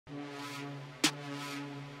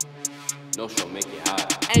Noshow, make it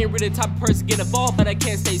hot. I ain't really the type of person get involved, but I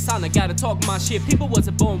can't stay silent. Gotta talk my shit. People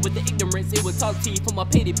wasn't born with the ignorance. It was taught to you from my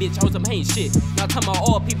petty bitch. I was some hating shit. Not talking about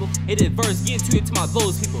all people. It is verse getting to it to my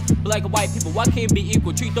those people. Black and white people, why can't be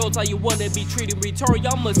equal? Treat those how you wanna be treated. Return,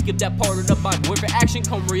 y'all must skip that part of the Bible. With action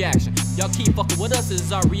come reaction. Y'all keep fucking with us, this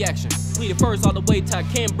is our reaction. Pleaded first all the way till I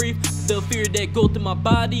can't breathe. The fear that go through my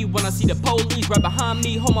body when I see the police right behind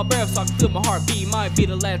me. Hold my breath so I can feel my heartbeat. Might be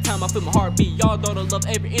the last time I feel my heartbeat. Y'all don't love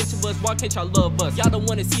every inch of us. Why can't y'all love us? Y'all don't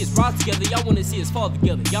wanna see us rise together. Y'all wanna see us fall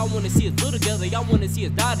together. Y'all wanna see us live together. Y'all wanna see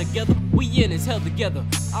us die together. We in this hell together.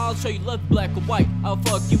 I'll show you love black or white. I'll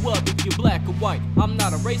fuck you up if you're black or white. I'm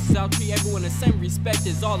not a racist. I'll treat everyone the same respect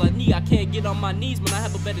is all I need. I can't get on my knees when I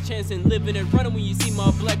have a better chance than living and running. When you see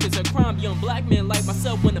my black is a crime. Young black man like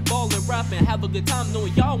myself wanna ball and rap and have a good time.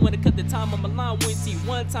 Knowing y'all wanna cut the time on my line. We ain't see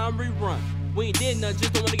one time rerun. We ain't did nothing,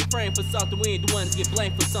 just don't wanna get framed for something. We ain't the ones get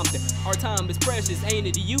blamed for something. Our time is precious, ain't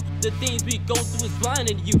it to you? The things we go through is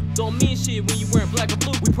blinding to you. Don't mean shit when you wearing black or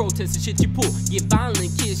blue. We protest the shit you pull. Get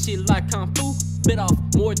violent, kids shit like Kung Fu. Bit off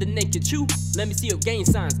more than they can chew. Let me see your gang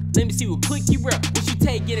signs. Let me see what click you rep. What you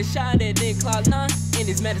take, get a shot at then Cloud 9. And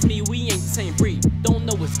as mad as me, we ain't the same breed. Don't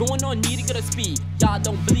know what's going on, need to get a speed. Y'all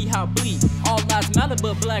don't bleed how I bleed. All lives matter,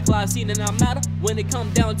 but black lives seem to not matter. When it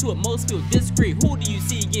come down to it, most feel discreet. Who do you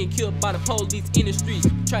see getting killed by the police in the streets?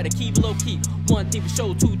 Try to keep it low key. One thing for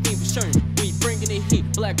sure, two things for sure. We bringing it heat.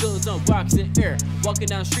 Black girls on rocks in air. Walking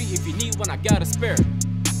down the street if you need one, I got a spare.